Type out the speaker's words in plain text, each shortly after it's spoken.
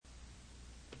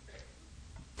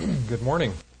Good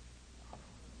morning. I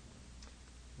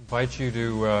invite you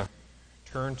to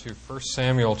turn to 1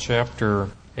 Samuel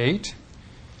chapter 8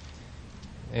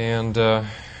 and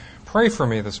pray for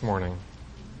me this morning.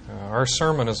 Our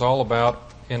sermon is all about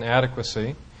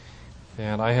inadequacy,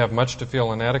 and I have much to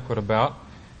feel inadequate about,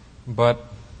 but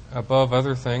above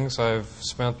other things, I've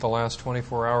spent the last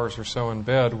 24 hours or so in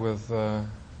bed with a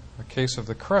case of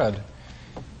the crud,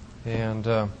 and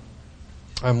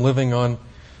I'm living on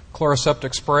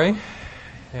chloroseptic spray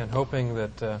and hoping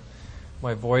that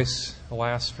my voice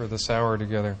lasts for this hour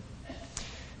together.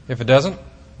 If it doesn't,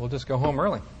 we'll just go home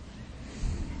early.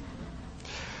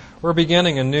 We're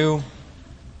beginning a new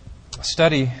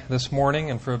study this morning,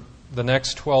 and for the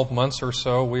next 12 months or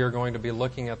so, we are going to be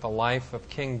looking at the life of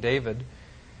King David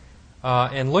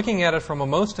and looking at it from a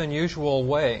most unusual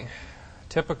way.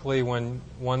 Typically, when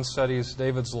one studies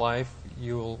David's life,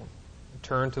 you'll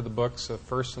turn to the books of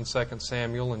 1st and 2nd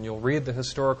Samuel, and you'll read the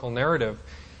historical narrative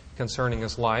concerning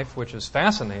his life, which is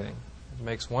fascinating. It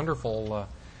makes wonderful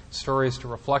stories to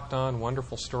reflect on,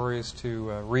 wonderful stories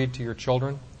to read to your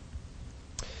children.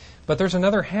 But there's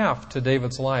another half to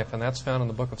David's life, and that's found in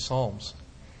the book of Psalms.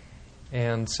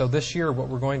 And so this year, what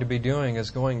we're going to be doing is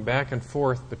going back and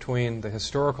forth between the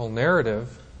historical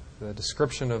narrative, the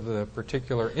description of the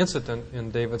particular incident in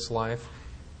David's life,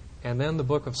 and then the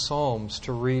book of Psalms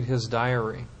to read his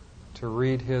diary, to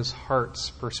read his heart's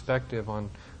perspective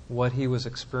on what he was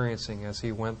experiencing as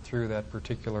he went through that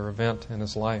particular event in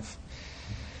his life.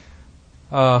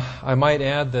 I might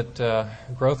add that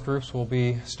growth groups will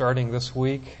be starting this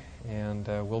week, and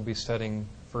we'll be studying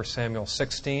 1 Samuel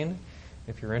 16.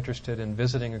 If you're interested in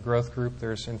visiting a growth group,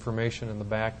 there's information in the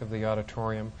back of the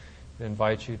auditorium. I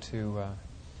invite you to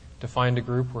find a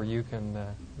group where you can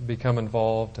become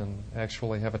involved and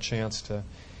actually have a chance to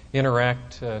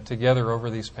interact together over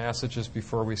these passages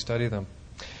before we study them.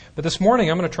 But this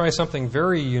morning I'm going to try something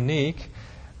very unique.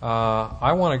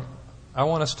 I want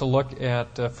us to look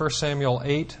at 1 Samuel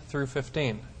 8 through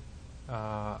 15.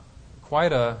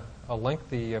 Quite a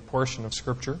lengthy portion of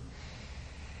Scripture.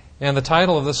 And the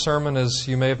title of this sermon, as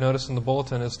you may have noticed in the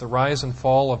bulletin, is The Rise and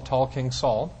Fall of Tall King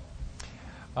Saul.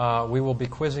 We will be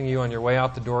quizzing you on your way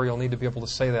out the door. You'll need to be able to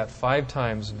say that 5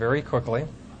 times very quickly.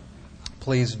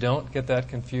 Please don't get that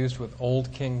confused with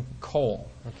Old King Cole,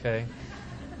 okay?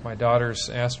 My daughters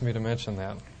asked me to mention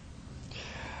that.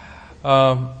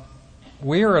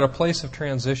 We are at a place of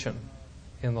transition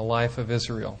in the life of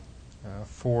Israel.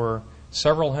 For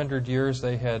several hundred years,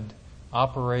 they had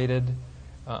operated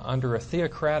under a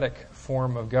theocratic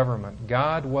form of government.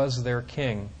 God was their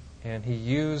king, and He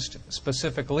used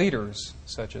specific leaders,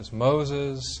 such as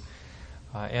Moses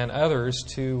and others,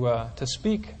 to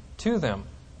speak to them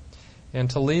and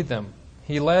to lead them.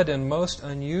 He led in most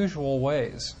unusual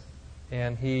ways,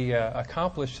 and He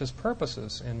accomplished His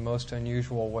purposes in most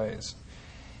unusual ways.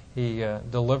 He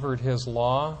delivered His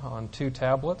law on 2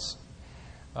 tablets,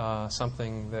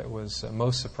 something that was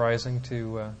most surprising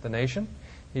to the nation.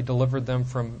 He delivered them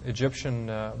from Egyptian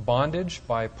bondage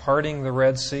by parting the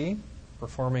Red Sea,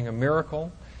 performing a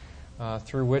miracle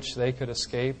through which they could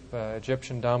escape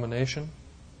Egyptian domination.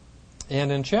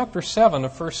 And in chapter 7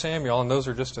 of 1 Samuel, and those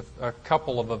are just a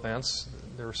couple of events,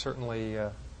 there are certainly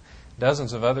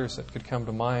dozens of others that could come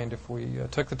to mind if we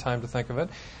took the time to think of it.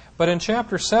 But in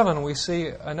chapter 7, we see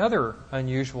another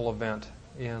unusual event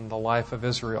in the life of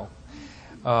Israel.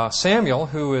 Samuel,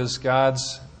 who is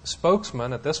God's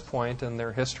spokesman at this point in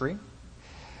their history,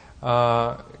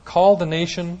 called the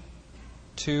nation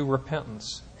to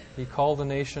repentance. He called the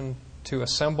nation to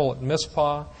assemble at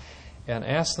Mizpah and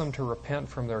asked them to repent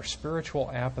from their spiritual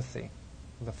apathy.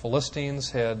 The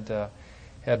Philistines had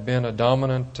been a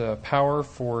dominant power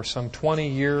for some 20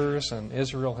 years, and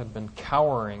Israel had been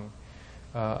cowering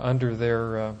under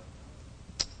their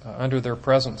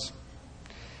presence.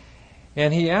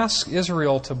 And he asked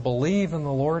Israel to believe in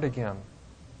the Lord again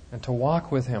and to walk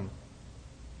with Him.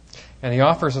 And He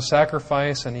offers a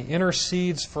sacrifice, and He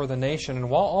intercedes for the nation. And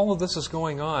while all of this is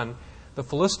going on, the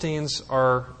Philistines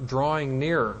are drawing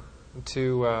near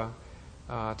to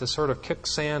sort of kick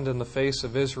sand in the face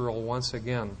of Israel once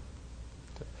again.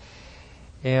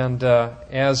 And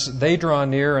as they draw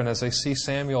near, and as they see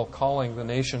Samuel calling the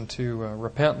nation to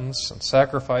repentance and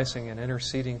sacrificing and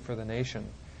interceding for the nation,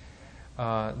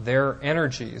 their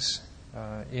energies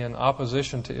in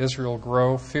opposition to Israel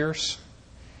grow fierce,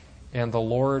 and the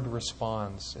Lord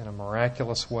responds in a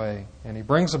miraculous way. And He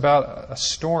brings about a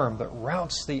storm that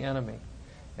routs the enemy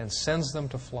and sends them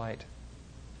to flight.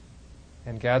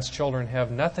 And God's children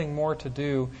have nothing more to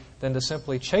do than to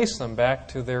simply chase them back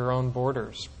to their own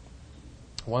borders.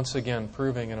 Once again,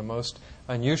 proving in a most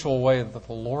unusual way that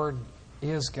the Lord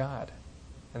is God.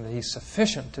 and that He's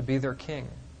sufficient to be their king.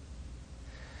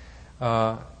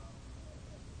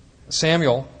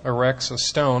 Samuel erects a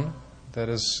stone that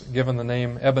is given the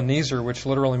name Ebenezer, which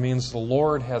literally means the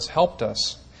Lord has helped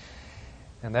us.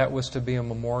 And that was to be a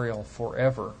memorial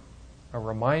forever, a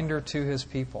reminder to His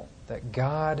people that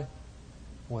God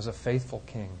was a faithful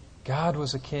king. God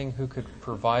was a king who could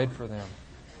provide for them.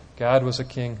 God was a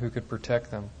king who could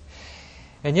protect them.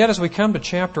 And yet, as we come to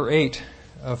chapter 8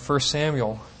 of 1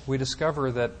 Samuel, we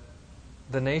discover that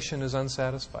the nation is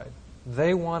unsatisfied.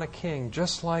 They want a king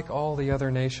just like all the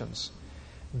other nations.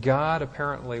 God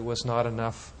apparently was not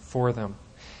enough for them.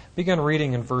 Begin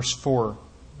reading in verse 4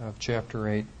 of chapter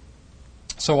 8.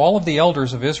 So all of the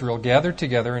elders of Israel gathered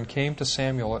together and came to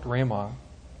Samuel at Ramah.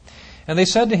 And they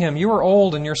said to him, "You are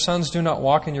old, and your sons do not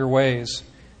walk in your ways.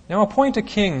 Now appoint a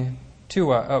king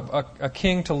a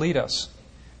king to lead us,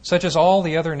 such as all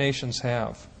the other nations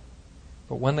have."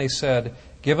 But when they said,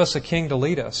 "Give us a king to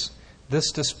lead us,"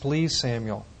 this displeased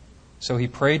Samuel. So he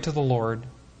prayed to the Lord,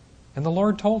 and the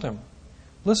Lord told him,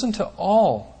 "Listen to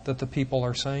all that the people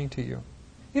are saying to you.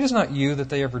 It is not you that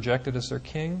they have rejected as their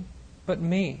king, but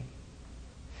me,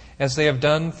 as they have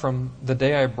done from the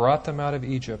day I brought them out of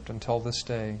Egypt until this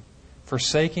day,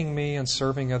 forsaking me and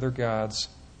serving other gods,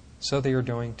 so they are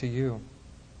doing to you.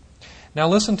 Now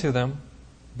listen to them,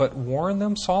 but warn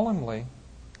them solemnly,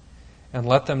 and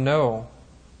let them know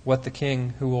what the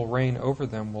king who will reign over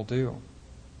them will do."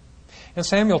 And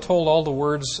Samuel told all the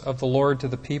words of the Lord to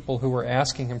the people who were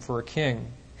asking him for a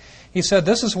king. He said,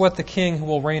 "This is what the king who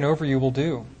will reign over you will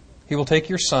do. He will take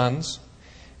your sons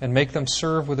and make them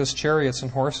serve with his chariots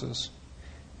and horses,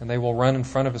 and they will run in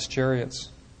front of his chariots.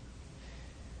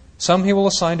 Some he will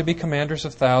assign to be commanders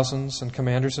of thousands and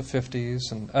commanders of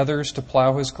 50s, and others to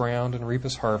plow his ground and reap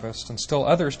his harvest, and still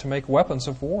others to make weapons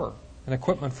of war and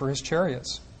equipment for his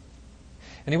chariots.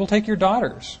 And he will take your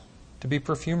daughters to be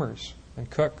perfumers and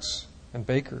cooks and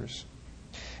bakers.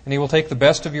 And he will take the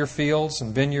best of your fields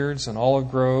and vineyards and olive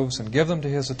groves and give them to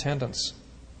his attendants.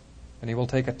 And he will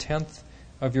take 1/10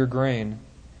 of your grain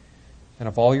and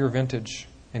of all your vintage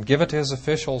and give it to his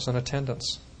officials and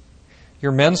attendants.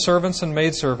 Your men servants and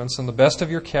maidservants and the best of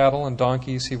your cattle and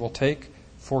donkeys he will take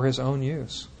for his own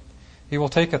use. He will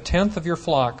take 1/10 of your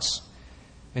flocks,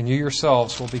 and you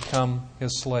yourselves will become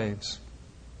his slaves.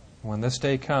 When this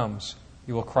day comes,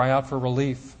 you will cry out for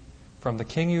relief from the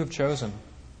king you have chosen,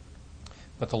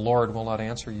 but the Lord will not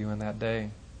answer you in that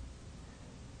day."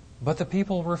 But the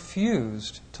people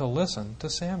refused to listen to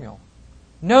Samuel.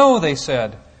 "No," they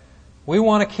said, "we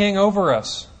want a king over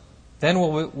us. Then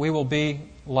we will be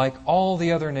like all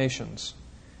the other nations,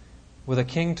 with a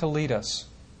king to lead us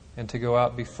and to go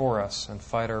out before us and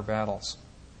fight our battles."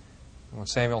 And when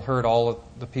Samuel heard all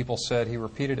that the people said, he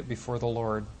repeated it before the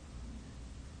Lord.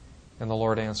 And the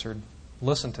Lord answered,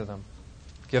 "Listen to them.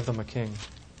 Give them a king."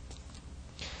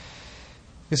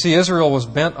 You see, Israel was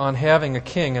bent on having a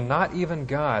king, and not even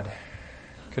God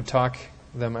could talk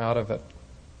them out of it.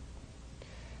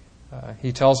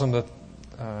 He tells them that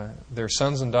their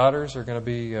sons and daughters are going to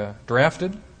be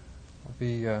drafted, will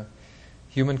be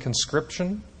human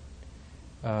conscription,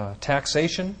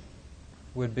 taxation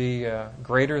would be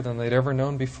greater than they'd ever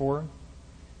known before.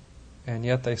 And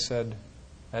yet they said,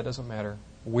 that doesn't matter.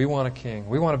 We want a king.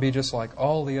 We want to be just like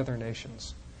all the other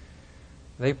nations.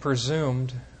 They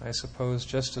presumed, I suppose,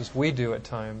 just as we do at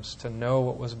times, to know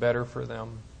what was better for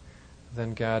them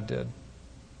than God did.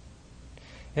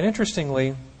 And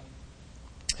interestingly,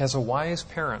 as a wise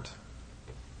parent,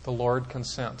 the Lord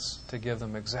consents to give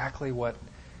them exactly what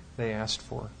they asked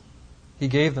for. He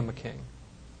gave them a king,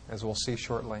 as we'll see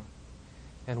shortly.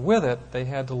 And with it, they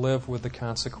had to live with the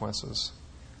consequences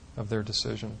of their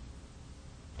decision.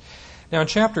 Now, in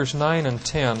chapters 9 and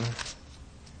 10,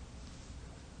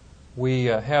 we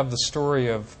have the story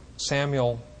of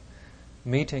Samuel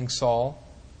meeting Saul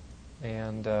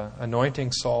and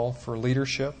anointing Saul for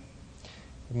leadership.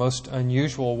 The most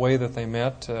unusual way that they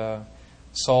met,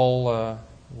 Saul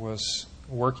was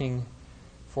working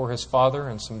for his father,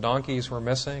 and some donkeys were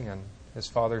missing, and his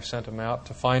father sent him out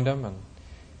to find them.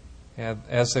 And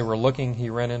as they were looking, he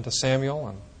ran into Samuel.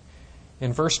 And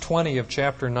in verse 20 of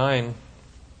chapter 9,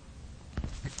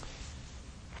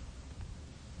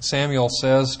 Samuel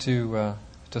says to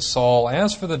Saul,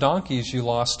 "As for the donkeys you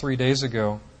lost 3 days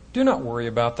ago, do not worry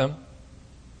about them.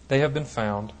 They have been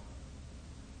found."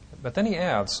 But then he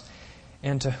adds,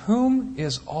 "And to whom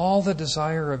is all the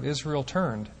desire of Israel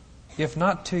turned, if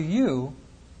not to you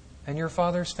and your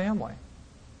father's family?"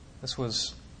 This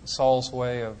was Samuel's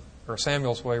way, of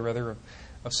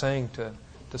saying to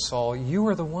Saul, "You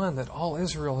are the one that all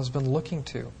Israel has been looking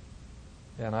to."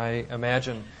 And I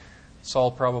imagine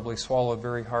Saul probably swallowed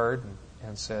very hard and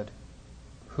and said,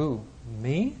 "Who?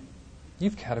 Me?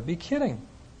 You've got to be kidding."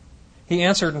 He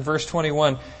answered in verse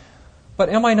 21, "But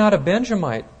am I not a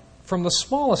Benjamite from the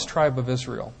smallest tribe of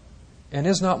Israel? And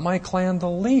is not my clan the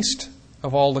least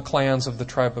of all the clans of the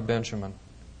tribe of Benjamin?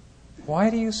 Why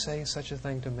do you say such a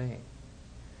thing to me?"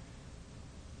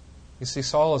 You see,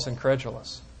 Saul is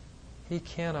incredulous. He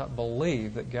cannot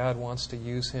believe that God wants to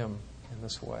use him in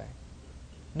this way.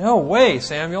 "No way,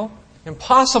 Samuel.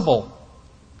 Impossible.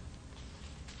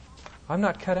 I'm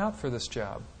not cut out for this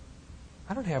job.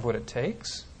 I don't have what it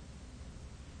takes.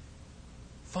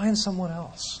 Find someone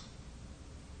else."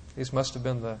 These must have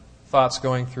been the thoughts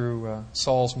going through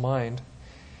Saul's mind.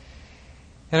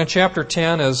 And in chapter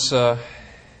 10, as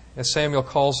Samuel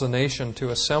calls the nation to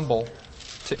assemble,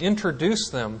 to introduce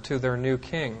them to their new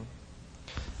king,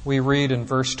 we read in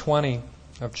verse 20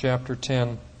 of chapter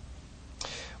 10,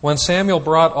 "When Samuel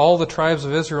brought all the tribes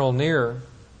of Israel near,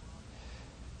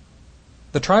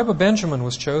 the tribe of Benjamin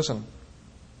was chosen.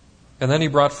 And then he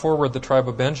brought forward the tribe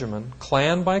of Benjamin,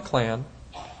 clan by clan,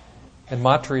 and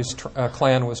Matri's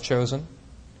clan was chosen.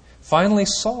 Finally,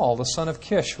 Saul, the son of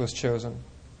Kish, was chosen.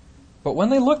 But when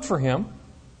they looked for him,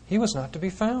 he was not to be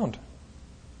found.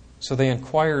 So they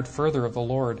inquired further of the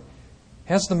Lord,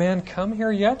 'Has the man come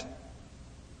here yet?'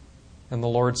 And the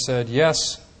Lord said,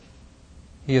 'Yes,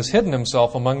 he has hidden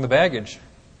himself among the baggage.'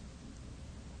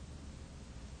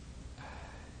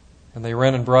 And they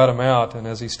ran and brought him out, and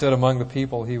as he stood among the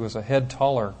people, he was a head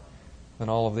taller than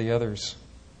all of the others.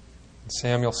 And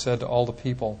Samuel said to all the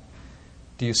people,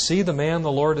 'Do you see the man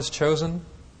the Lord has chosen?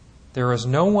 There is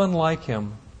no one like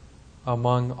him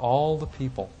among all the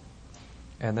people.'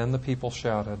 And then the people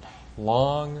shouted,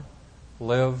 'Long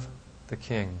live the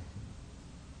king.'"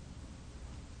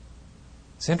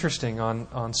 It's interesting,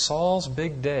 on Saul's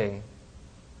big day,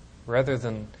 rather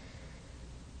than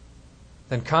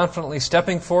confidently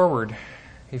stepping forward,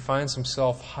 he finds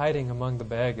himself hiding among the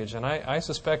baggage. And I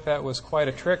suspect that was quite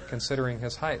a trick considering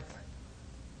his height.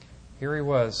 Here he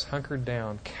was, hunkered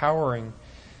down, cowering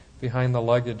behind the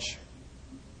luggage.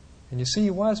 And you see,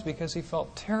 he was because he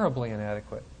felt terribly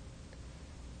inadequate,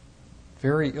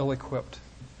 very ill-equipped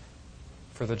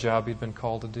for the job he'd been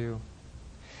called to do.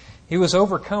 He was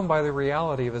overcome by the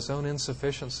reality of his own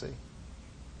insufficiency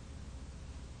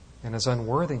and his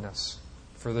unworthiness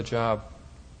for the job.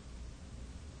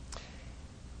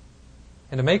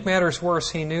 And to make matters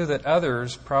worse, he knew that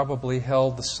others probably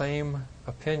held the same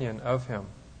opinion of him.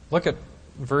 Look at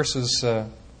verses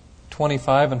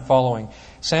 25 and following.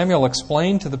 "Samuel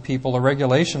explained to the people the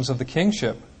regulations of the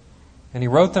kingship, and he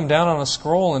wrote them down on a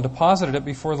scroll and deposited it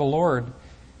before the Lord.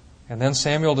 And then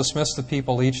Samuel dismissed the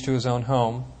people, each to his own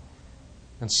home.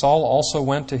 And Saul also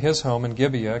went to his home in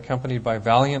Gibeah, accompanied by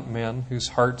valiant men whose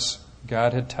hearts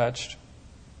God had touched.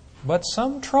 But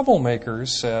some troublemakers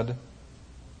said,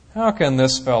 'How can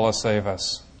this fellow save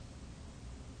us?'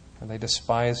 And they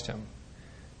despised him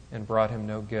and brought him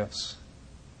no gifts."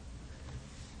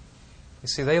 You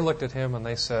see, they looked at him and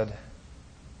they said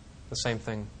the same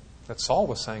thing that Saul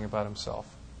was saying about himself.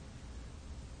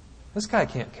 "This guy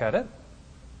can't cut it.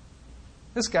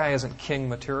 This guy isn't king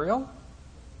material.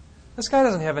 This guy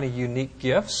doesn't have any unique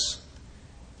gifts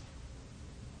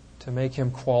to make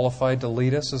him qualified to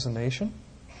lead us as a nation."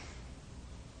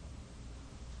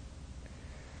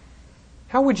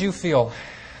 How would you feel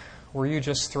were you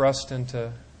just thrust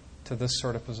into this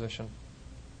sort of position?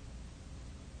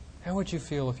 How would you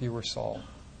feel if you were Saul?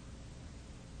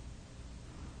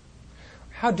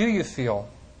 How do you feel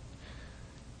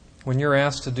when you're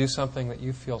asked to do something that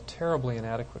you feel terribly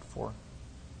inadequate for?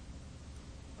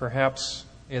 Perhaps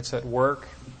it's at work.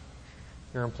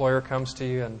 Your employer comes to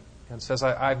you and says,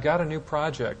 I've got a new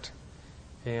project,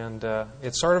 and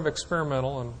it's sort of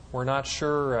experimental, and we're not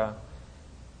sure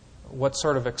what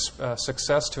sort of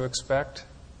success to expect.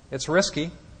 It's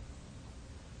risky,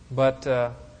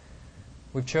 but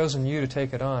we've chosen you to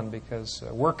take it on because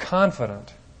we're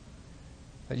confident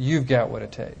that you've got what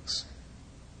it takes.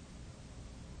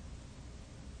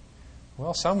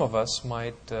 Well, some of us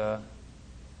might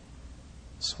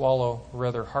swallow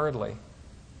rather hardly,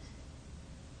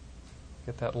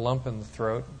 get that lump in the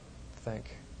throat,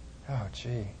 think, oh,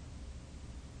 gee,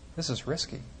 this is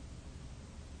risky.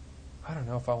 I don't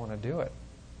know if I want to do it.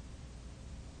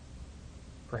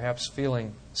 Perhaps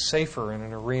feeling safer in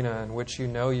an arena in which you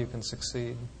know you can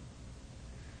succeed.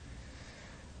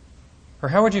 Or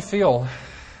how would you feel?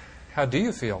 How do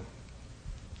you feel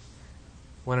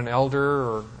when an elder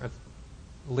or a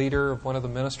leader of one of the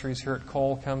ministries here at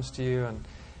Cole comes to you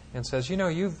and says, you know,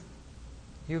 you've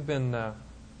been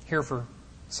here for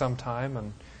some time,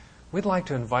 and we'd like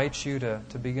to invite you to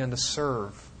begin to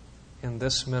serve in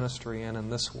this ministry and in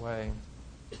this way.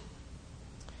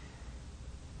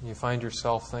 And you find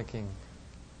yourself thinking,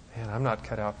 man, I'm not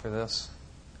cut out for this.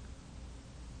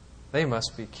 They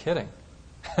must be kidding.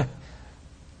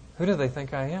 Who do they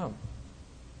think I am?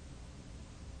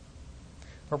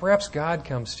 Or perhaps God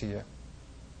comes to you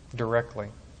directly,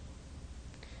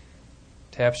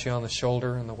 taps you on the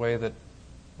shoulder in the way that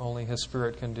only His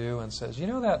Spirit can do, and says, you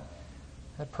know that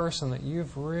person that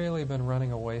you've really been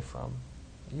running away from,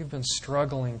 you've been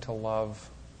struggling to love,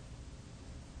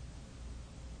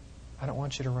 I don't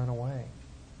want you to run away.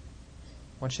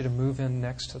 I want you to move in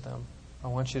next to them. I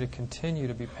want you to continue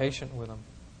to be patient with them.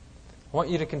 I want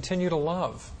you to continue to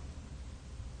love,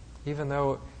 even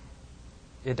though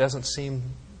it doesn't seem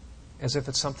as if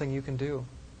it's something you can do.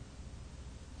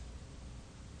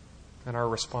 And our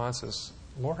response is,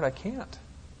 Lord, I can't.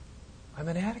 I'm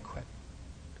inadequate.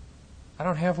 I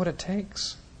don't have what it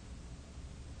takes.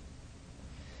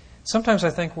 Sometimes I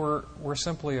think we're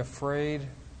simply afraid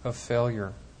of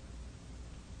failure.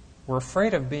 We're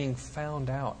afraid of being found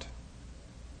out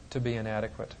to be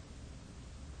inadequate,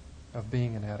 of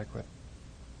being inadequate.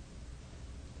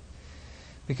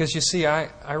 Because you see,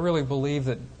 I really believe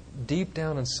that deep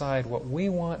down inside, what we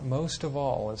want most of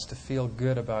all is to feel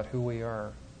good about who we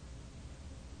are.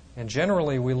 And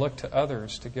generally, we look to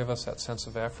others to give us that sense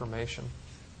of affirmation.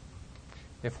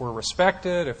 If we're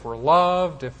respected, if we're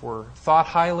loved, if we're thought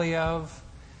highly of,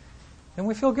 then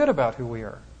we feel good about who we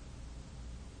are.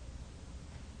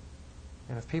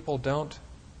 And if people don't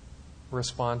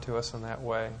respond to us in that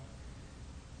way,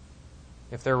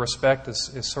 if their respect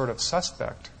is sort of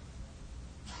suspect,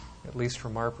 at least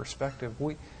from our perspective,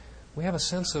 we have a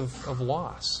sense of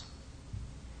loss.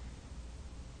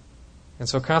 And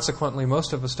so consequently,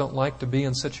 most of us don't like to be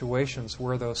in situations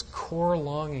where those core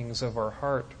longings of our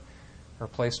heart are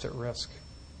placed at risk.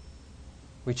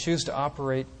 We choose to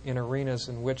operate in arenas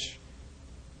in which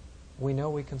we know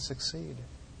we can succeed,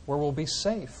 where we'll be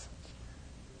safe,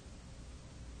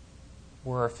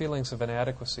 where our feelings of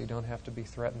inadequacy don't have to be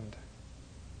threatened,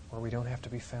 where we don't have to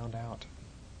be found out.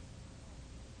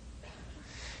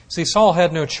 See, Saul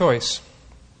had no choice.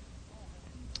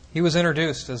 He was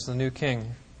introduced as the new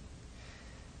king.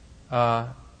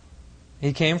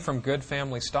 He came from good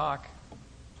family stock.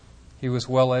 He was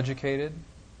well educated.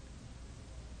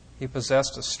 He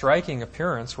possessed a striking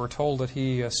appearance. We're told that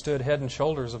he stood head and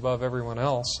shoulders above everyone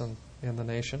else in the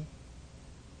nation.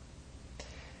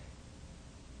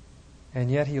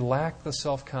 And yet he lacked the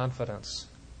self-confidence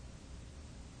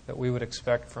that we would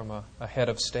expect from a head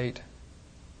of state.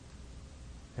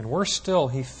 And worse still,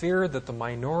 he feared that the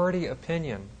minority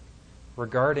opinion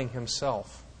regarding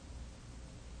himself,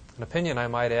 an opinion, I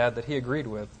might add, that he agreed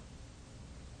with,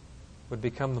 would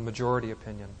become the majority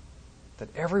opinion.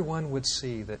 That everyone would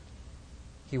see that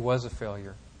he was a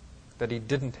failure, that he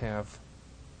didn't have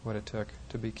what it took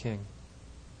to be king.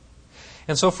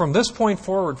 And so from this point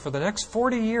forward, for the next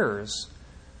 40 years,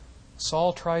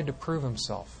 Saul tried to prove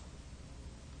himself.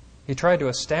 He tried to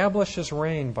establish his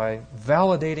reign by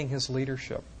validating his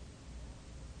leadership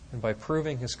and by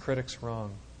proving his critics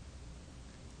wrong.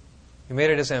 He made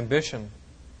it his ambition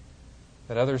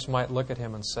that others might look at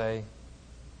him and say,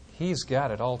 he's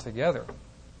got it all together.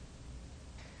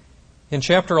 In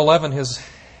chapter 11,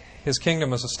 his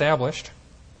kingdom is established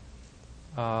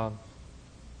through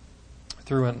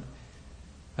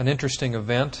an interesting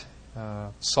event.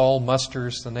 Saul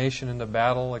musters the nation into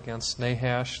battle against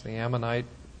Nahash, the Ammonite,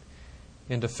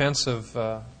 in defense of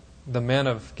the men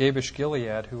of Jabesh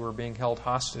Gilead who were being held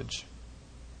hostage.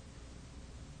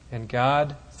 And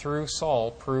God, through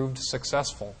Saul, proved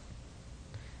successful.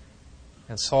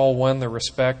 And Saul won the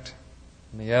respect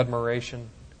and the admiration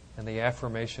and the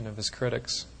affirmation of his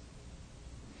critics.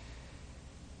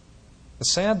 The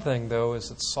sad thing, though, is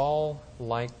that Saul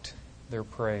liked their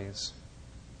praise.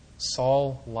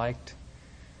 Saul liked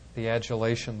the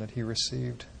adulation that he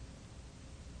received.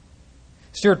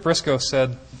 Stuart Briscoe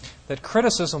said that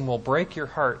criticism will break your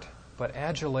heart, but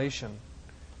adulation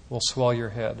will swell your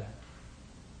head.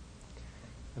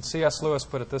 And C.S. Lewis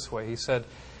put it this way. He said,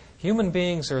 human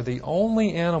beings are the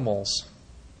only animals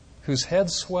whose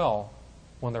heads swell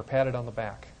when they're patted on the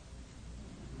back.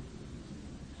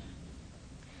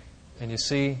 And you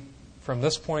see, from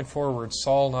this point forward,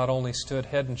 Saul not only stood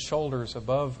head and shoulders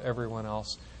above everyone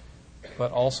else,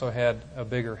 but also had a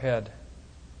bigger head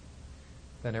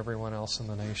than everyone else in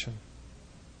the nation.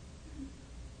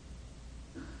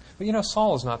 But you know,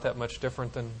 Saul is not that much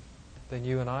different than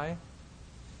you and I.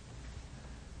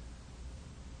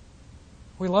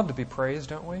 We love to be praised,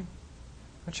 don't we?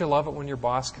 Don't you love it when your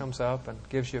boss comes up and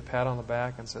gives you a pat on the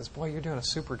back and says, boy, you're doing a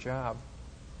super job.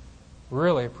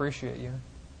 Really appreciate you.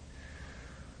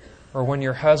 Or when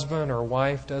your husband or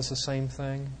wife does the same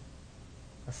thing.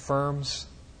 affirms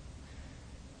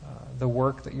the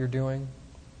work that you're doing.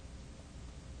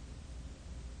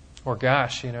 Or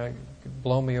gosh, you could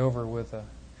blow me over with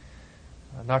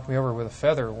knock me over with a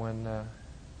feather when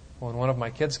one of my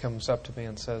kids comes up to me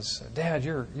and says, "Dad,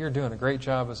 you're doing a great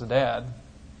job as a dad."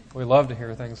 We love to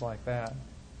hear things like that.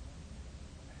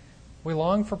 We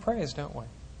long for praise, don't we?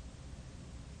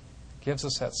 It gives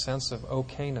us that sense of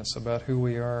okayness about who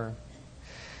we are.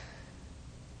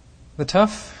 The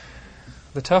tough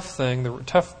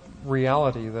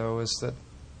reality, though, is that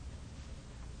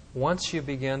once you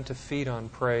begin to feed on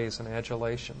praise and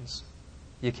adulations,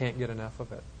 you can't get enough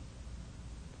of it.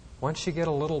 Once you get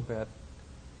a little bit,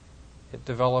 it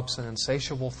develops an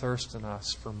insatiable thirst in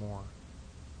us for more.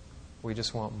 We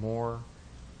just want more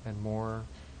and more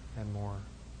and more.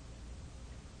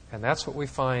 And that's what we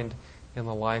find in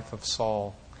the life of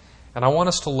Saul. And I want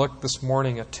us to look this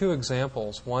morning at two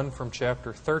examples, one from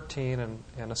chapter 13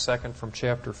 and a second from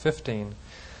chapter 15,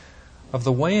 of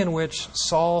the way in which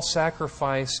Saul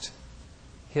sacrificed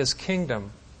his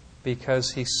kingdom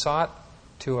because he sought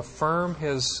to affirm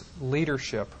his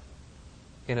leadership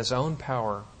in his own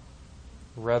power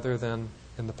rather than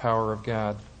in the power of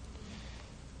God.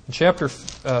 In chapter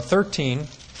 13,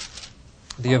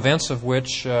 the events of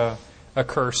which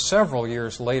occur several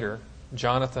years later,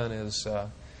 Jonathan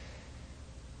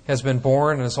has been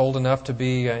born and is old enough to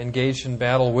be engaged in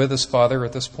battle with his father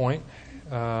at this point.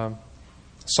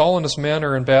 Saul and his men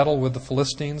are in battle with the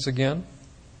Philistines again.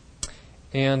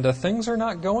 And things are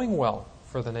not going well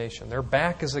for the nation. Their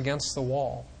back is against the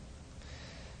wall.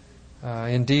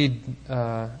 Indeed,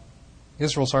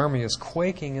 Israel's army is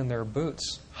quaking in their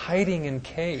boots, hiding in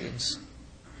caves.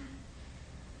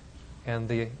 And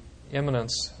the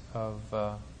imminence of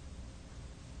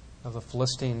the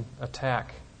Philistine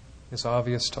attack is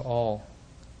obvious to all.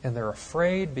 And they're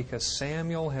afraid because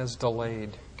Samuel has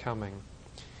delayed coming.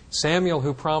 Samuel,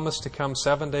 who promised to come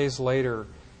 7 days later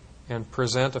and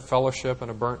present a fellowship and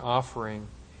a burnt offering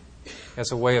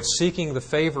as a way of seeking the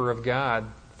favor of God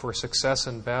for success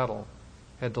in battle,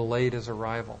 had delayed his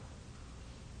arrival.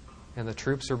 And the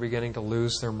troops are beginning to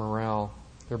lose their morale.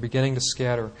 They're beginning to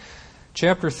scatter.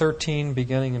 Chapter 13,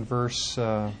 beginning in verse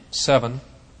 7.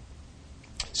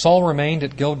 Saul remained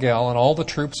at Gilgal, and all the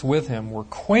troops with him were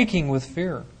quaking with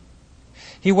fear.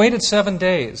 He waited 7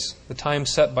 days, the time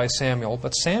set by Samuel,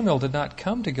 but Samuel did not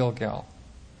come to Gilgal.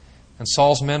 And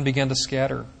Saul's men began to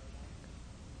scatter.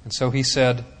 And so he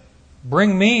said,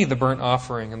 "Bring me the burnt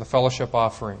offering and the fellowship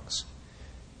offerings."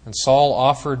 And Saul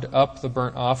offered up the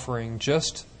burnt offering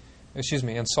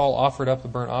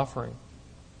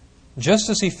Just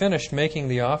as he finished making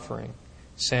the offering,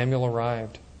 Samuel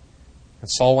arrived. And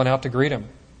Saul went out to greet him.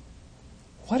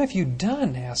 "What have you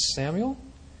done?" asked Samuel.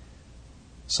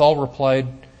 Saul replied,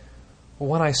 "Well,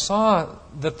 when I saw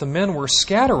that the men were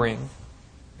scattering,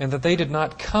 and that you did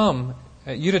not come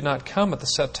at the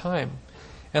set time,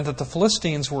 and that the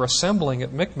Philistines were assembling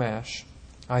at Michmash,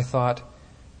 I thought,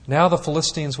 now the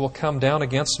Philistines will come down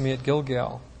against me at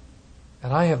Gilgal,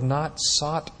 and I have not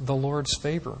sought the Lord's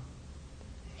favor.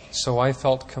 So I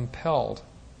felt compelled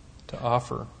to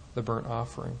offer the burnt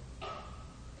offering."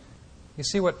 You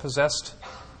see what possessed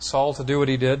Saul to do what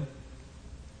he did?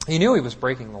 He knew he was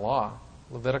breaking the law,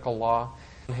 Levitical law,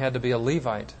 and had to be a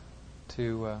Levite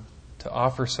to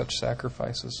offer such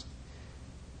sacrifices.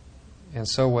 And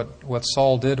so what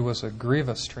Saul did was a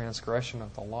grievous transgression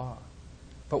of the law.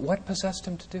 But what possessed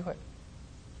him to do it?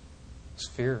 It was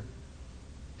fear.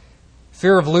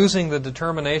 Fear of losing the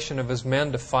determination of his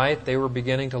men to fight. They were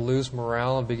beginning to lose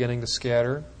morale and beginning to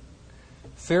scatter.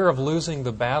 Fear of losing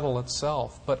the battle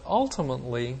itself. But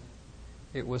ultimately,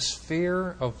 it was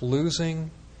fear of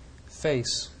losing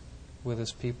face with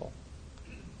his people.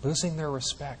 Losing their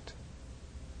respect.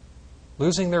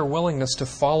 Losing their willingness to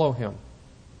follow him.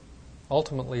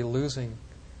 Ultimately, losing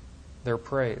their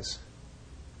praise.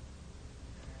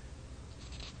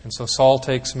 And so Saul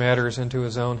takes matters into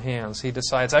his own hands. He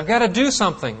decides, I've got to do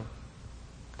something,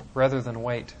 rather than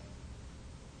wait.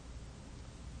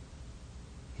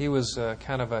 He was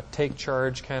kind of a take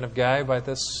charge kind of guy by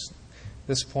this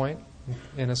point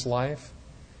in his life.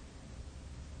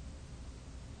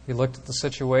 He looked at the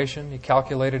situation, he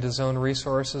calculated his own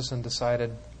resources and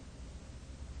decided,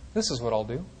 this is what I'll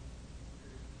do.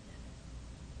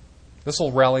 This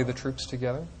will rally the troops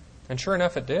together. And sure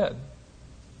enough, it did.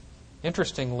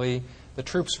 Interestingly, the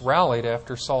troops rallied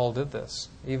after Saul did this.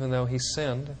 Even though he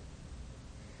sinned,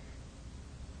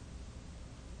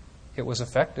 it was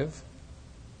effective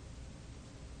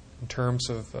in terms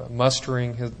of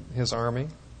mustering his army.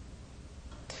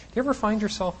 Do you ever find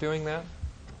yourself doing that?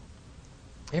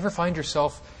 Do you ever find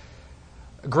yourself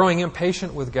growing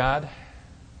impatient with God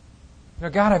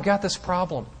God, I've got this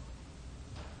problem.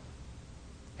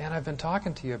 And I've been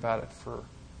talking to you about it for,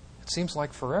 it seems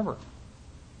like forever.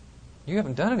 You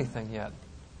haven't done anything yet.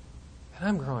 And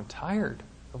I'm growing tired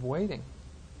of waiting.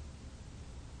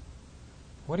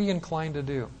 What are you inclined to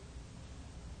do?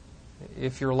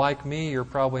 If you're like me, you're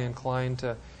probably inclined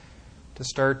to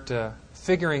start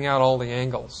figuring out all the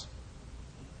angles,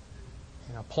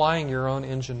 applying your own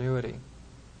ingenuity.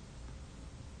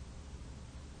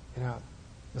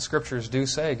 The Scriptures do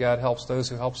say God helps those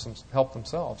who help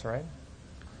themselves, right?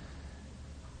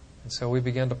 And so we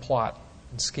begin to plot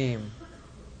and scheme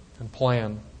and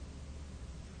plan.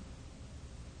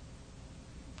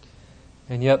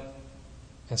 And yet,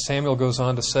 as Samuel goes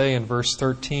on to say in verse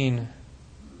 13,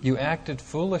 you acted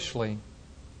foolishly,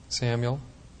 Saul.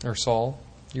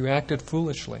 You acted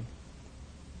foolishly.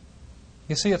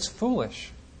 You see, it's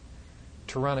foolish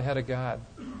to run ahead of God.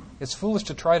 It's foolish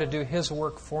to try to do His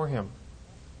work for Him.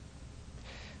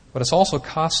 But it's also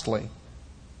costly.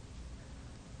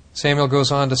 Samuel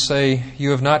goes on to say,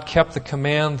 you have not kept the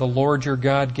command the Lord your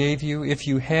God gave you. If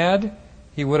you had,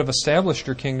 He would have established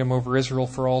your kingdom over Israel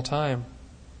for all time.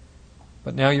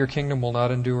 But now your kingdom will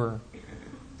not endure.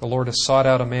 The Lord has sought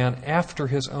out a man after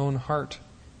His own heart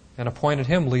and appointed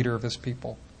him leader of His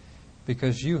people,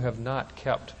 because you have not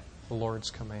kept the Lord's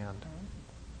command.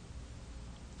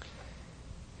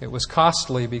 It was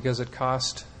costly because it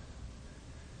cost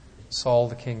Saul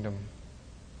the kingdom.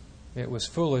 It was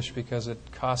foolish because it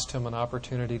cost him an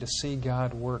opportunity to see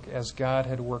God work as God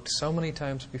had worked so many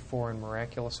times before in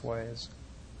miraculous ways.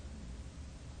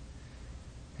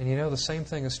 And the same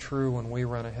thing is true when we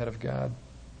run ahead of God.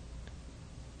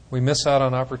 We miss out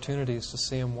on opportunities to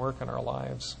see Him work in our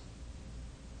lives.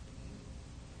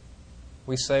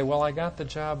 We say, well, I got the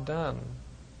job done.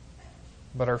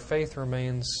 But our faith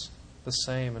remains the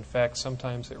same. In fact,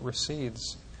 sometimes it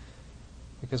recedes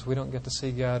because we don't get to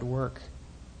see God work.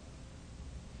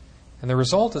 And the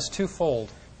result is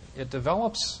twofold. It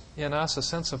develops in us a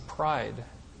sense of pride,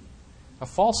 a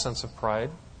false sense of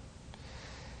pride,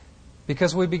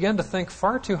 because we begin to think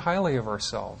far too highly of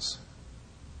ourselves.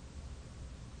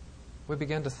 We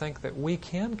begin to think that we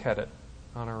can cut it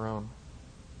on our own.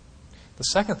 The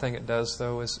second thing it does,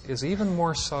 though, is even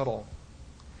more subtle.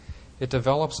 It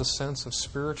develops a sense of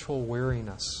spiritual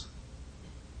weariness,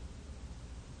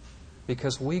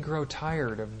 because we grow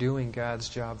tired of doing God's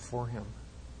job for Him.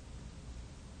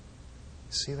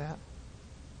 See that?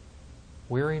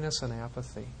 Weariness and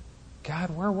apathy. God,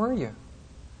 where were you?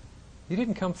 You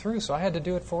didn't come through, so I had to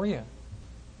do it for you.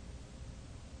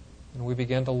 And we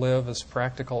begin to live as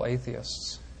practical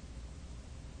atheists,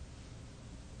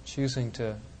 choosing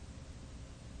to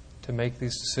make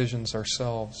these decisions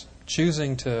ourselves,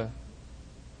 choosing to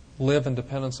live in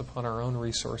dependence upon our own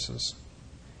resources.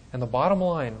 And the bottom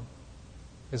line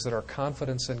is that our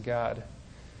confidence in God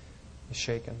is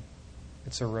shaken.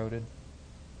 It's eroded.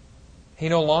 He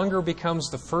no longer becomes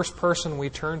the first person we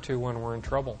turn to when we're in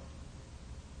trouble.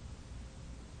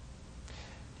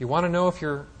 You want to know if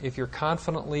you're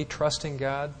confidently trusting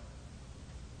God?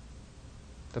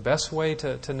 The best way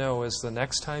to know is the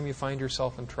next time you find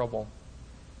yourself in trouble,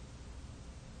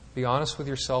 be honest with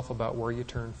yourself about where you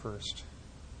turn first.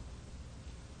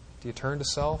 Do you turn to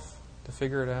self to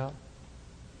figure it out?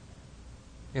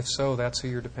 If so, that's who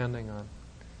you're depending on.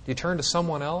 Do you turn to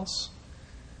someone else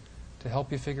to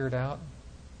help you figure it out?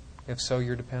 If so,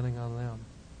 you're depending on them.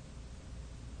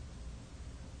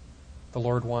 The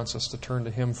Lord wants us to turn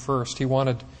to Him first. He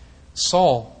wanted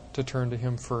Saul to turn to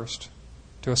Him first,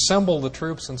 to assemble the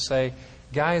troops and say,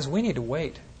 guys, we need to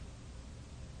wait,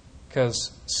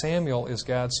 because Samuel is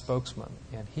God's spokesman,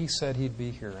 and he said he'd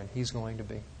be here, and he's going to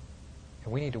be.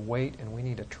 And we need to wait, and we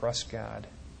need to trust God,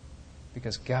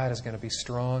 because God is going to be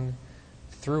strong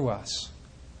through us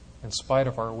in spite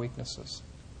of our weaknesses.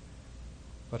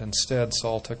 But instead,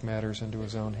 Saul took matters into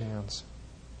his own hands.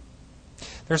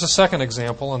 There's a second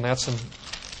example, and that's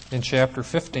in chapter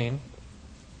 15.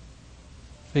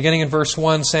 Beginning in verse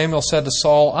 1, Samuel said to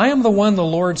Saul, I am the one the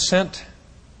Lord sent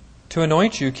to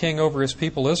anoint you king over His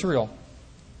people Israel.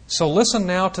 So listen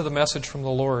now to the message from the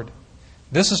Lord.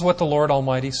 This is what the Lord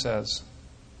Almighty says.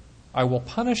 I will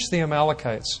punish the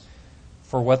Amalekites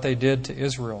for what they did to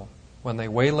Israel when they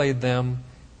waylaid them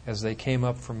as they came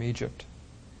up from Egypt.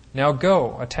 Now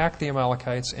go, attack the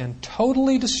Amalekites and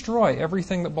totally destroy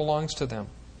everything that belongs to them.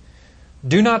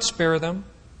 Do not spare them.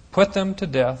 Put them to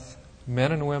death,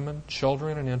 men and women,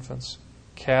 children and infants,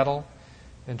 cattle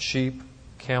and sheep,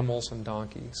 camels and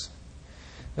donkeys.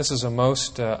 This is a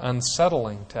most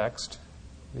unsettling text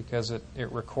because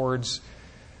it records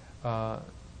the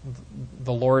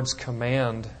Lord's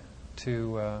command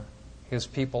to His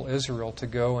people Israel to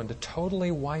go and to totally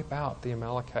wipe out the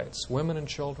Amalekites, women and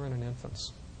children and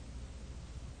infants.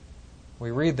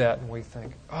 We read that and we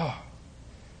think, oh,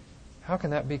 how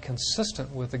can that be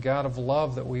consistent with the God of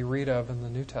love that we read of in the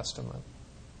New Testament?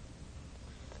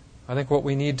 I think what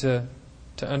we need to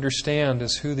understand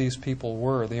is who these people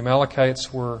were. The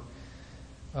Amalekites were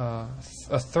a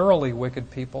thoroughly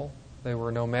wicked people. They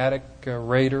were nomadic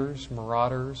raiders,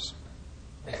 marauders,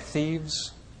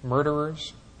 thieves,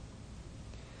 murderers.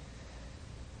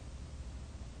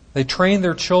 They trained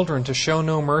their children to show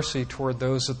no mercy toward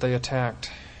those that they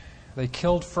attacked. They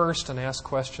killed first and asked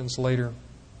questions later.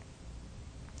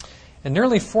 And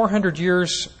nearly 400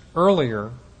 years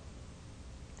earlier,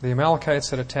 the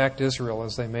Amalekites had attacked Israel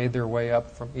as they made their way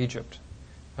up from Egypt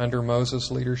under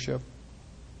Moses' leadership.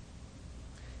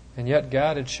 And yet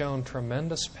God had shown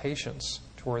tremendous patience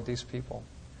toward these people.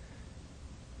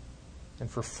 And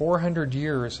for 400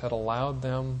 years had allowed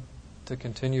them to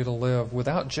continue to live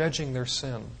without judging their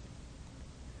sin.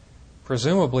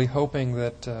 Presumably hoping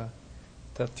that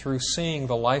through seeing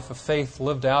the life of faith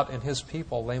lived out in His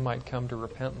people, they might come to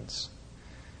repentance.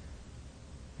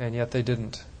 And yet they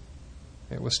didn't.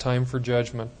 It was time for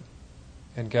judgment,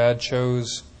 and God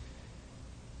chose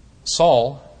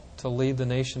Saul to lead the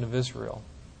nation of Israel,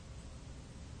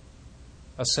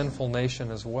 a sinful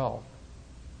nation as well,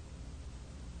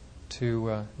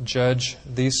 to judge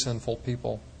these sinful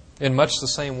people in much the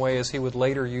same way as He would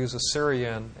later use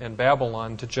Assyria and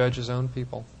Babylon to judge His own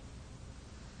people.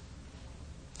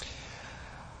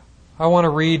 I want to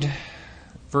read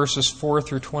verses 4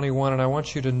 through 21, and I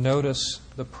want you to notice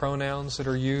the pronouns that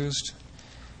are used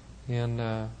in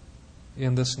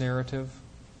this narrative.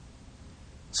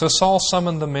 So Saul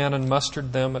summoned the men and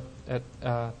mustered them at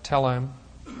Telaim,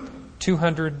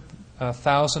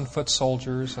 200,000 foot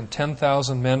soldiers and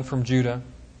 10,000 men from Judah.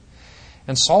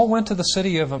 And Saul went to the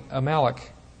city of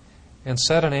Amalek and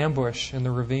set an ambush in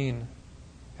the ravine.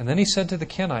 And then he said to the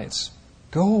Kenites,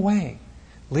 "Go away,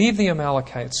 leave the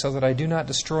Amalekites, so that I do not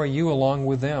destroy you along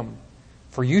with them.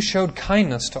 For you showed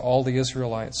kindness to all the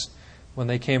Israelites when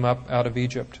they came up out of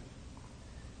Egypt."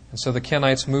 And so the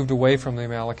Kenites moved away from the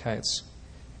Amalekites.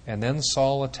 And then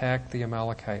Saul attacked the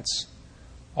Amalekites,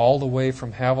 all the way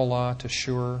from Havilah to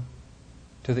Shur,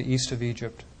 to the east of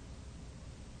Egypt.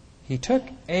 He took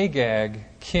Agag,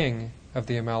 king of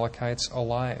the Amalekites,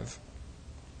 alive.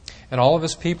 And all of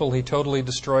his people he totally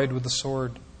destroyed with the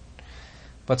sword.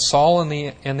 But Saul and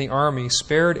the army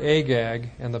spared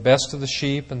Agag and the best of the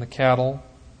sheep and the cattle,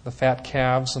 the fat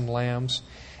calves and lambs,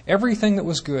 everything that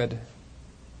was good.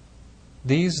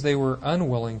 These they were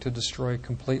unwilling to destroy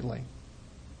completely.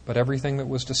 But everything that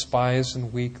was despised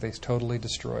and weak they totally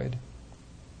destroyed.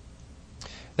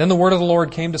 Then the word of the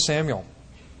Lord came to Samuel.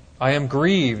 "I am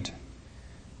grieved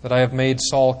that I have made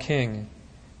Saul king,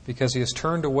 because he has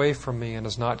turned away from me and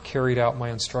has not carried out my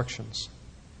instructions."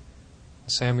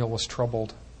 Samuel was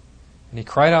troubled, and he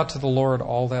cried out to the Lord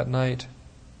all that night.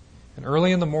 And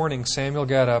early in the morning Samuel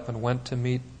got up and went to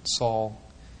meet Saul.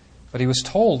 But he was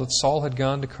told that Saul had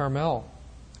gone to Carmel.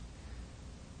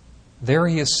 There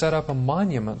he has set up a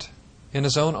monument in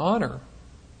his own honor,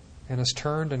 and has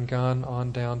turned and gone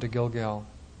on down to Gilgal.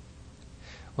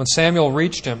 When Samuel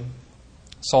reached him,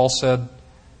 Saul said,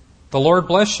 "The Lord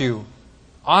bless you.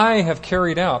 I have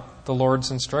carried out the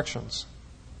Lord's instructions."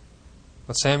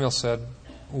 But Samuel said,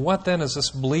 "What then is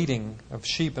this bleating of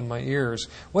sheep in my ears?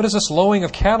 What is this lowing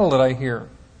of cattle that I hear?"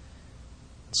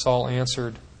 Saul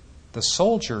answered, "The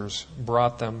soldiers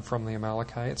brought them from the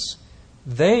Amalekites.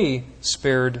 They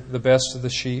spared the best of the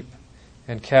sheep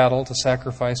and cattle to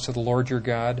sacrifice to the Lord your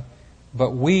God,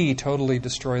 but we totally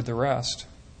destroyed the rest."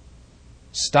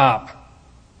 "Stop,"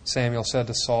 Samuel said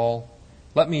to Saul.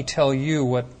 "Let me tell you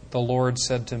what the Lord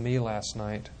said to me last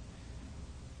night."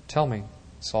 "Tell me,"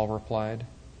 Saul replied.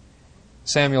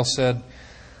 Samuel said,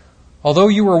 "Although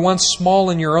you were once small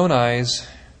in your own eyes,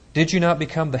 did you not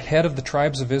become the head of the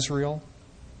tribes of Israel?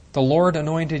 The Lord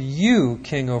anointed you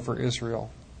king over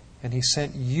Israel, and He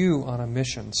sent you on a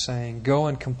mission, saying, 'Go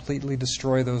and completely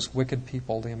destroy those wicked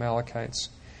people, the Amalekites.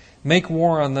 Make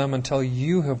war on them until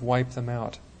you have wiped them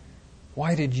out.'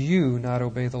 Why did you not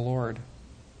obey the Lord?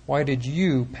 Why did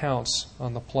you pounce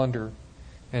on the plunder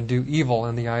and do evil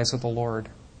in the eyes of the Lord?"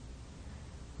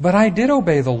 "But I did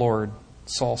obey the Lord,"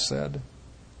 Saul said.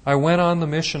 "I went on the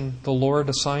mission the Lord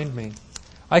assigned me.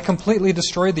 I completely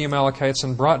destroyed the Amalekites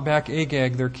and brought back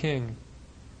Agag, their king."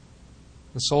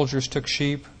 The soldiers took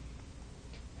sheep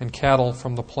and cattle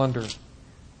from the plunder,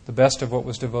 the best of what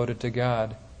was devoted to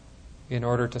God, in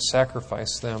order to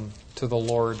sacrifice them to the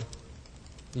Lord,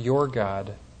 your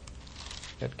God,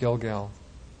 at Gilgal.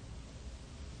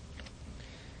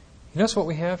 You notice what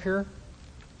we have here?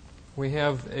 we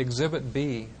have Exhibit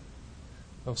B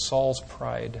of Saul's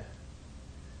pride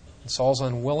and Saul's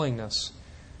unwillingness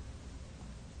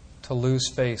to lose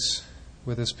face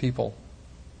with his people.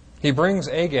 He brings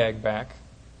Agag back.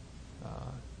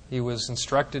 He was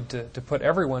instructed to put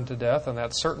everyone to death, and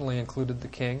that certainly included the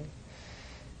king.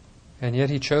 And yet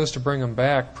he chose to bring him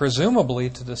back, presumably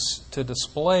to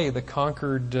display the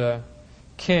conquered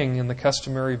king in the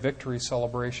customary victory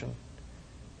celebration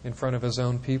in front of his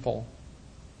own people.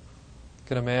 You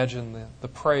can imagine the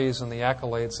praise and the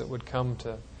accolades that would come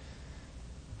to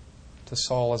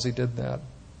Saul as he did that.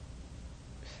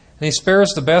 And he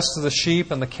spares the best of the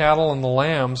sheep and the cattle and the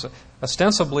lambs,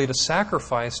 ostensibly to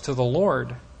sacrifice to the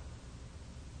Lord.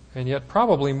 And yet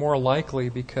probably more likely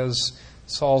because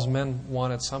Saul's men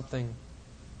wanted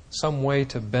some way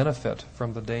to benefit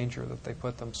from the danger that they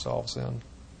put themselves in.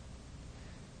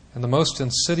 And the most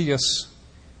insidious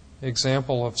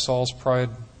example of Saul's pride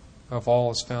of all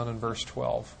is found in verse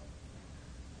 12,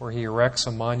 where he erects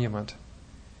a monument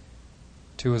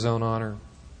to his own honor.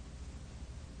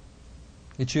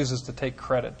 He chooses to take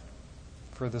credit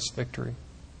for this victory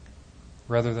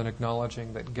rather than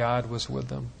acknowledging that God was with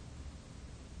them,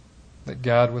 that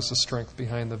God was the strength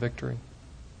behind the victory.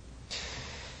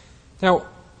 Now,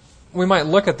 we might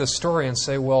look at this story and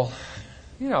say, well,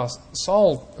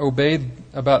 Saul obeyed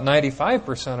about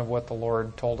 95% of what the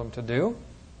Lord told him to do.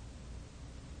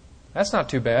 That's not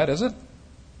too bad, is it?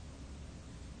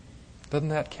 Doesn't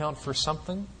that count for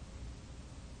something?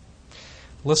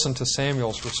 Listen to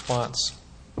Samuel's response.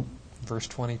 Verse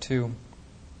 22.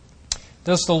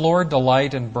 Does the Lord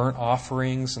delight in burnt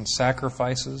offerings and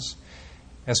sacrifices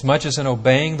as much as in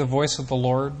obeying the voice of the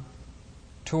Lord?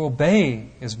 To obey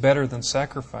is better than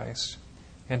sacrifice,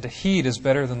 and to heed is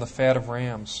better than the fat of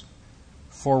rams.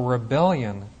 For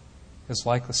rebellion is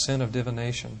like the sin of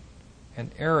divination,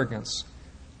 and arrogance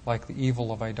like the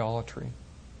evil of idolatry.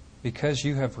 Because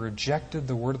you have rejected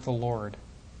the word of the Lord,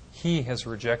 He has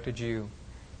rejected you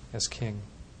as king.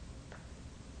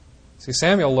 See,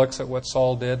 Samuel looks at what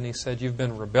Saul did and he said, you've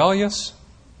been rebellious,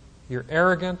 you're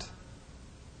arrogant,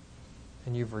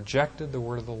 and you've rejected the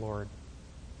word of the Lord.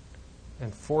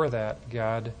 And for that,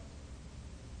 God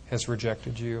has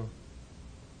rejected you.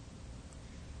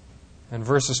 In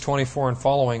verses 24 and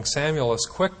following, Samuel is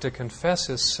quick to confess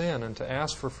his sin and to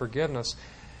ask for forgiveness.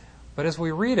 But as we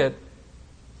read it,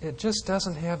 it just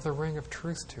doesn't have the ring of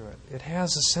truth to it. It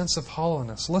has a sense of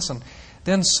hollowness. Listen,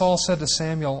 then Saul said to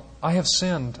Samuel, I have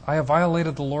sinned. I have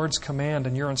violated the Lord's command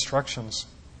and your instructions.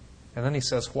 And then he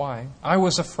says, why? I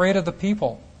was afraid of the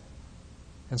people,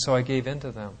 and so I gave in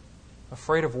to them.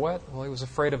 Afraid of what? Well, he was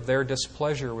afraid of their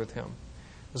displeasure with him.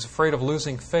 He was afraid of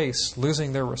losing face,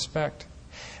 losing their respect.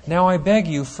 Now I beg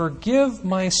you, forgive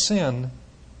my sin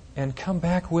and come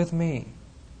back with me,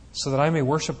 so that I may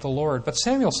worship the Lord. But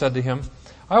Samuel said to him,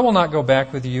 I will not go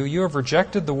back with you. You have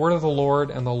rejected the word of the Lord,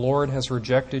 and the Lord has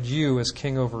rejected you as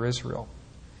king over Israel.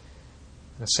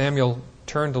 And as Samuel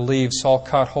turned to leave, Saul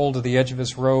caught hold of the edge of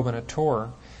his robe, and it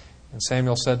tore. And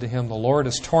Samuel said to him, the Lord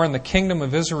has torn the kingdom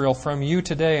of Israel from you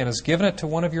today and has given it to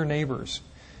one of your neighbors,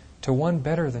 to one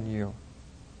better than you.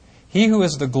 He who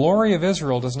is the glory of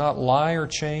Israel does not lie or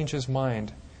change his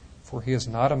mind, for he is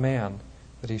not a man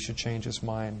that he should change his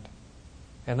mind.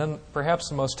 And then perhaps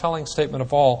the most telling statement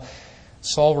of all,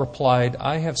 Saul replied,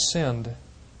 I have sinned,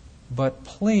 but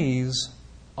please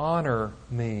honor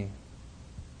me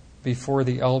before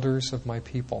the elders of my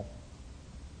people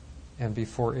and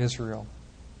before Israel.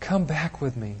 Come back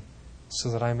with me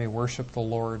so that I may worship the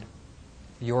Lord,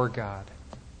 your God.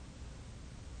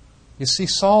 You see,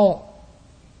 Saul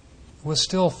was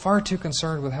still far too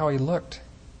concerned with how he looked.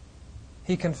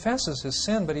 He confesses his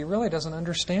sin, but he really doesn't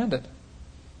understand it.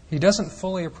 He doesn't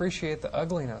fully appreciate the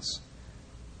ugliness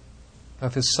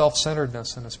of his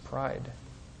self-centeredness and his pride.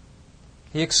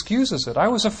 He excuses it. I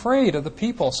was afraid of the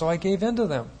people, so I gave in to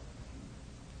them.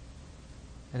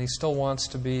 And he still wants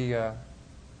to be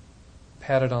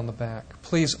patted on the back.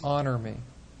 Please honor me.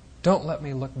 Don't let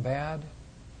me look bad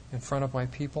in front of my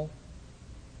people.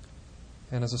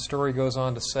 And as the story goes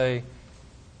on to say,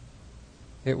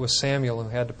 it was Samuel who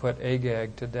had to put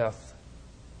Agag to death.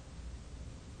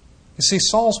 You see,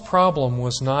 Saul's problem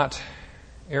was not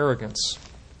arrogance.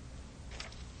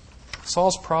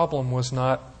 Saul's problem was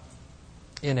not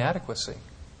inadequacy.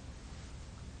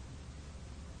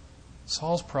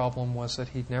 Saul's problem was that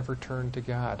he'd never turned to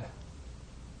God.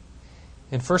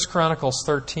 In 1 Chronicles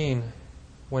 13,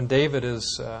 when David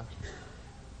is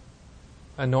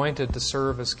anointed to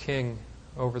serve as king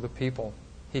over the people,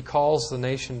 he calls the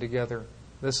nation together.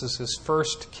 This is his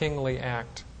first kingly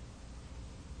act.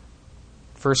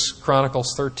 1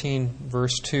 Chronicles 13,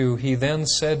 verse 2, he then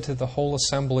said to the whole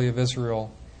assembly of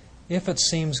Israel, if it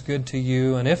seems good to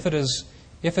you, and if it is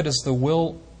the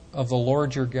will of the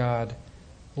Lord your God,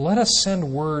 let us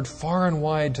send word far and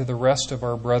wide to the rest of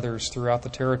our brothers throughout the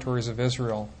territories of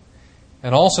Israel,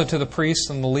 and also to the priests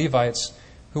and the Levites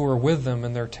who are with them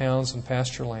in their towns and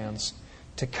pasture lands,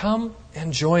 to come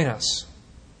and join us.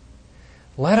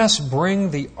 Let us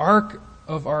bring the ark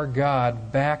of our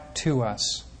God back to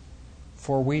us,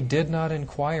 for we did not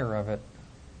inquire of it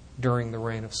during the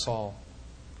reign of Saul.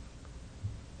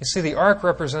 You see, the ark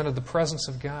represented the presence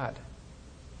of God,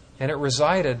 and it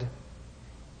resided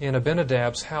in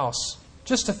Abinadab's house,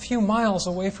 just a few miles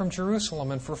away from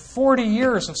Jerusalem. And for 40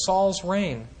 years of Saul's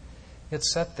reign, it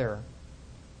sat there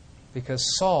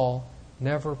because Saul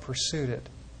never pursued it.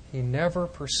 He never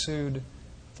pursued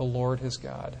the Lord his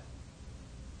God.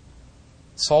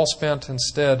 Saul spent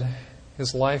instead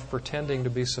his life pretending to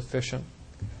be sufficient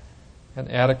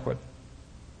and adequate,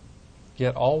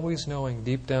 yet always knowing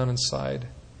deep down inside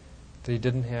that he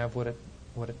didn't have what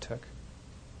it took.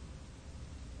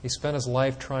 He spent his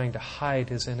life trying to hide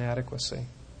his inadequacy.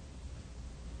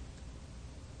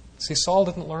 See, Saul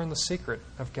didn't learn the secret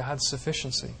of God's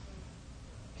sufficiency.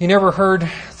 He never heard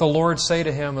the Lord say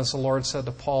to him, as the Lord said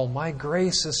to Paul, my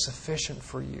grace is sufficient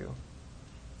for you,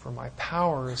 for my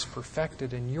power is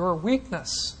perfected in your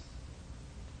weakness.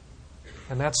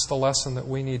 And that's the lesson that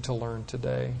we need to learn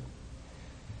today.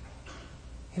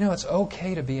 You know, it's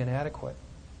okay to be inadequate.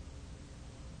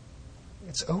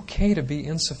 It's okay to be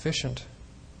insufficient,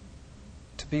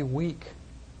 to be weak,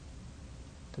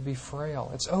 to be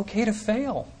frail. It's okay to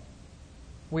fail.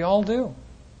 We all do.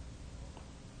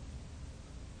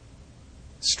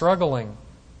 Struggling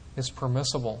is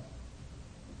permissible.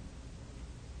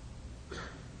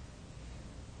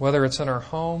 Whether it's in our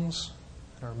homes,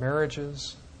 in our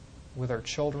marriages, with our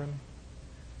children,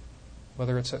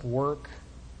 whether it's at work,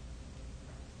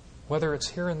 whether it's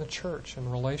here in the church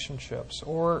in relationships,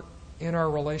 or in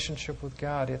our relationship with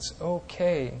God, it's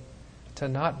okay to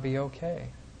not be okay.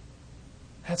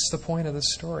 That's the point of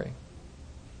this story.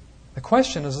 The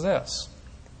question is this: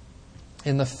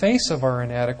 in the face of our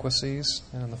inadequacies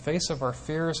and in the face of our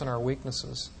fears and our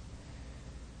weaknesses,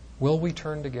 will we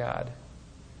turn to God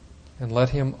and let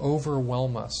Him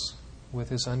overwhelm us with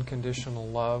His unconditional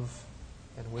love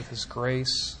and with His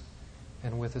grace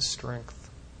and with His strength?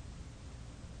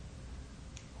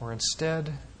 Or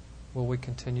instead, will we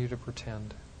continue to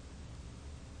pretend?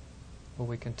 Will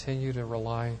we continue to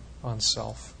rely on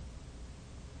self?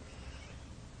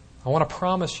 I want to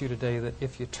promise you today that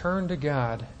if you turn to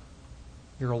God,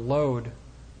 your load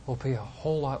will be a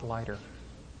whole lot lighter.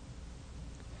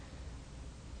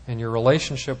 And your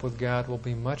relationship with God will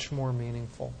be much more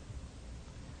meaningful.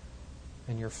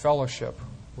 And your fellowship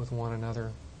with one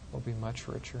another will be much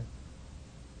richer.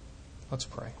 Let's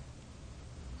pray.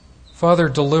 Father,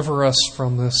 deliver us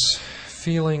from this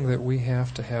feeling that we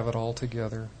have to have it all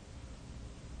together,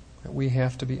 that we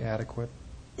have to be adequate.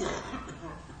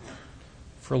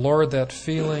 For Lord, that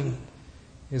feeling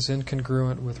is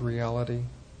incongruent with reality.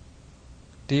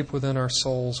 Deep within our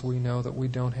souls, we know that we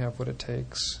don't have what it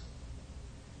takes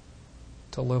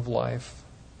to live life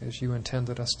as you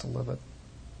intended us to live it.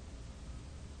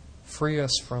 Free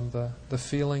us from the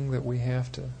feeling that we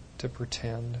have to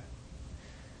pretend.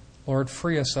 Lord,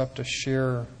 free us up to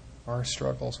share our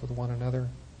struggles with one another,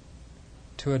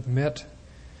 to admit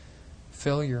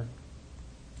failure,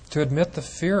 to admit the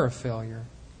fear of failure,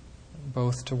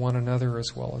 both to one another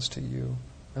as well as to you.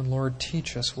 And Lord,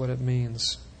 teach us what it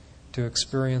means to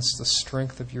experience the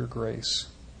strength of your grace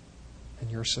and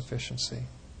your sufficiency.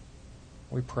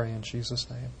 We pray in Jesus'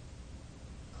 name.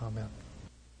 Amen.